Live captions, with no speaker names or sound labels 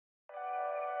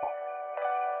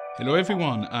Hello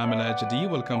everyone, I'm Elijah D.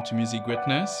 Welcome to Music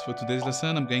Greatness. For today's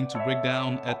lesson, I'm going to break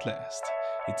down At Last.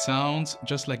 It sounds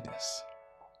just like this.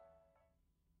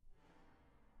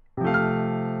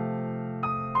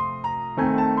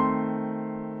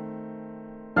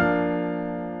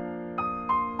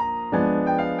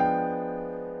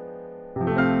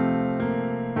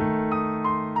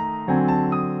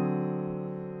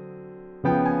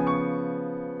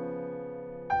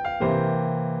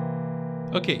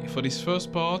 Okay, for this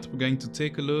first part, we're going to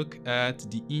take a look at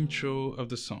the intro of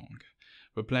the song.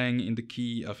 We're playing in the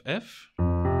key of F,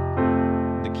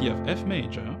 the key of F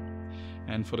major,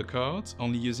 and for the chords,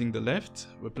 only using the left,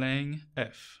 we're playing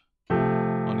F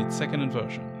on its second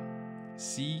inversion,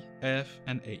 C, F,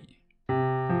 and A.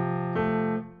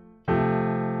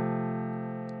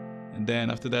 And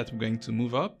then after that, we're going to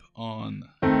move up on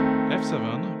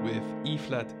F7 with E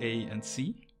flat, A, and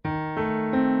C.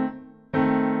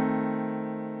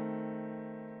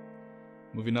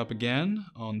 Moving up again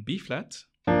on B flat,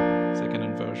 second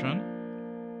inversion,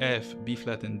 F, B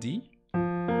flat, and D.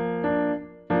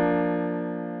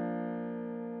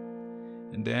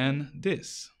 And then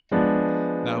this.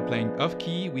 Now playing off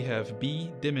key, we have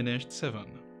B diminished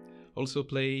 7, also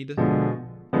played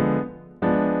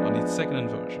on its second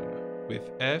inversion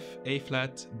with F, A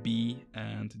flat, B,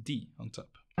 and D on top.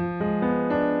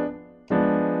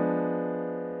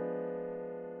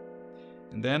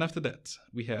 And then after that,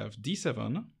 we have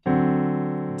D7,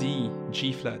 D,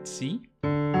 G flat, C,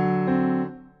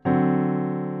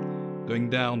 going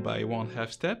down by 1/2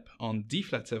 step on D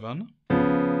flat 7,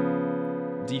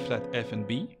 D flat, F, and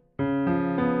B,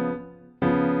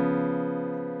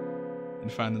 and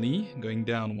finally going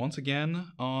down once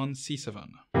again on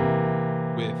C7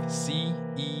 with C,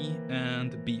 E,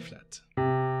 and B flat.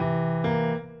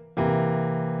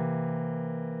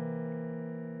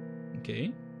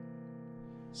 Okay.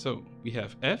 So we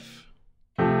have F,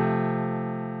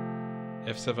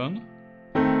 F7,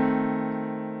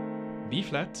 B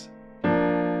flat,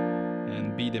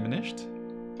 and B diminished,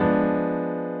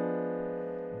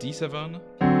 D7,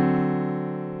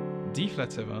 D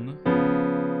flat 7,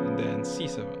 and then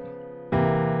C7.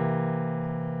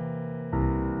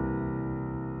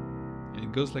 And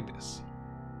it goes like this.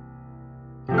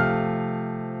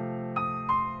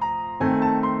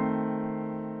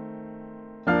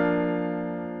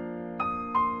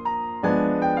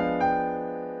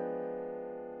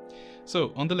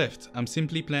 So on the left, I'm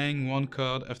simply playing one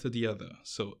chord after the other.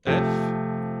 So F,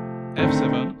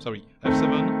 F7,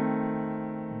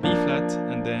 B flat,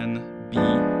 and then B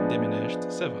diminished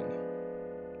 7.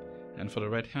 And for the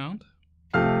right hand,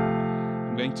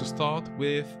 I'm going to start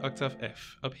with octave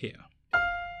F up here.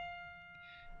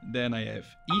 Then I have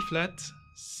E flat,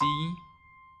 C,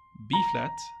 B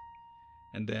flat,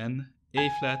 and then A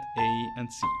flat, A,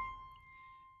 and C.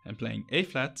 And playing A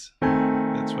flat,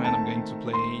 that's when I'm going to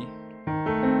play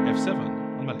F7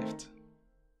 on my left.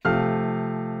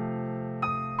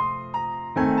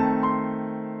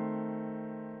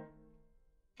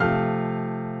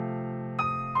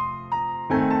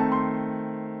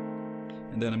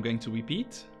 And then I'm going to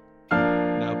repeat,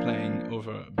 now playing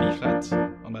over B flat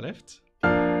on my left.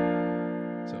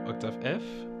 So octave F,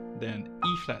 then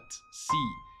E flat, C,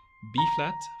 B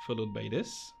flat, followed by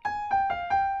this.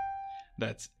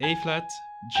 That's A flat,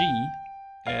 G,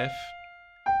 F,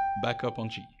 back up on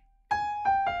G.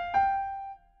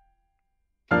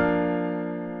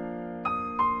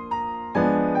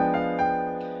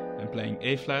 And playing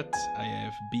A flat, I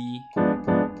have B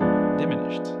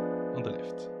diminished on the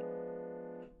left.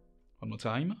 One more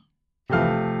time.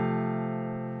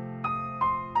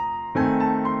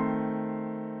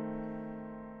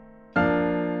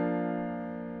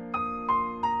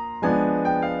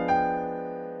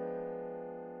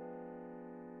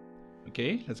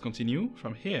 Okay, let's continue.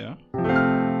 From here,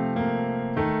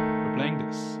 we're playing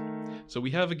this. So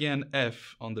we have again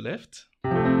F on the left,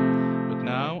 but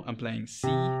now I'm playing C,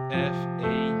 F,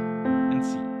 A, and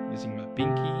C, using my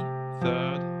pinky,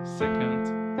 third, second,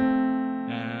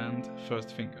 and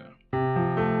first finger.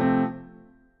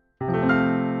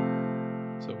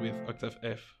 So with octave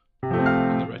F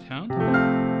on the right hand,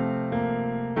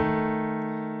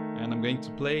 and I'm going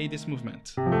to play this movement.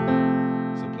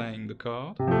 So playing the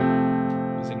chord,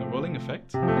 using a rolling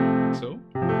effect, like so.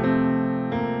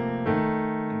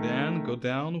 And then go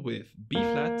down with B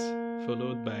flat,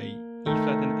 followed by E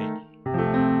flat and A.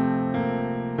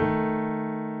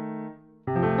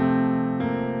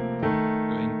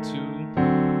 Going to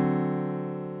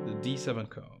the D7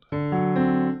 chord.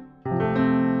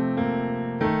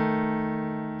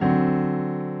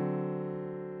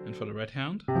 And for the right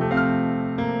hand,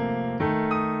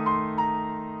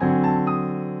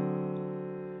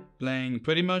 playing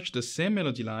pretty much the same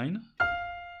melody line,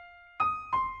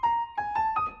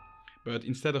 but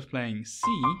instead of playing C,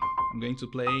 I'm going to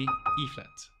play E flat.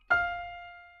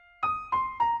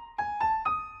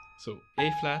 So A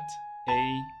flat,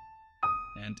 A,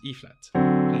 and E flat,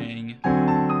 playing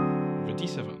the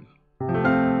D7.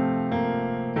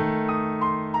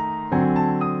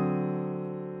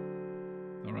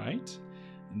 All right,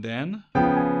 and then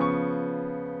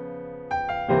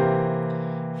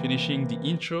finishing the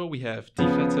intro, we have D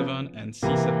flat 7 and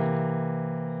C7.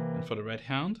 And for the right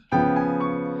hand,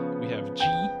 we have G,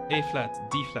 A flat,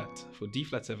 D flat for D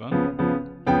flat 7.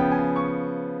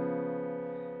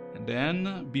 And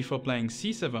then, before playing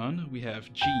C7, we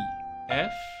have G,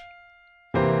 F,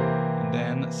 and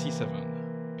then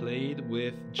C7, played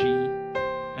with G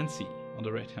and C on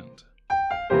the right hand.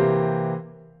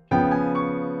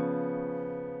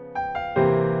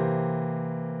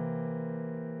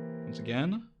 Once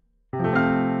again.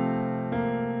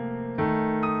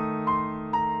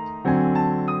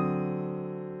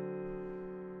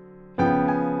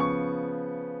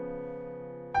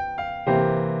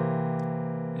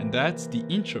 And that's the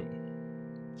intro.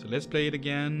 So let's play it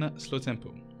again, slow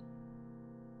tempo.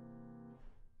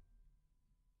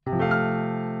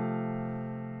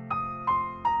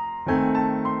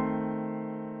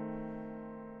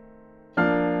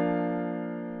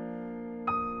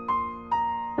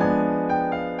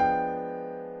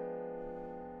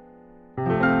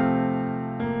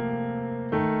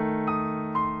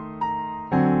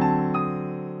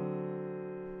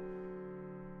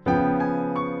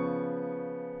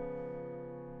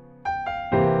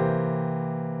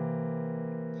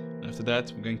 After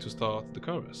that, we're going to start the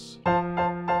chorus.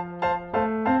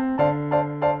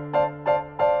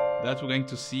 That we're going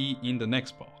to see in the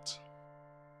next part.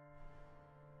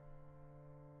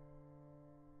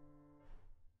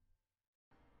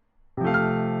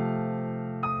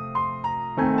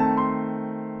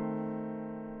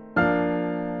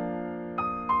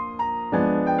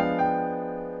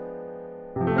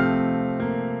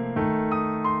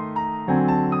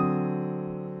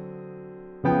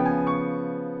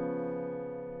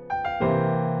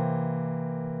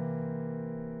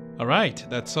 Alright,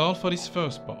 that's all for this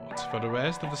first part. For the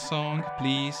rest of the song,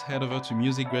 please head over to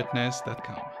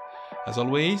musicgreatness.com. As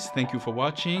always, thank you for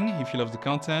watching. If you love the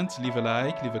content, leave a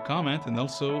like, leave a comment, and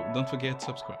also don't forget to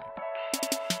subscribe.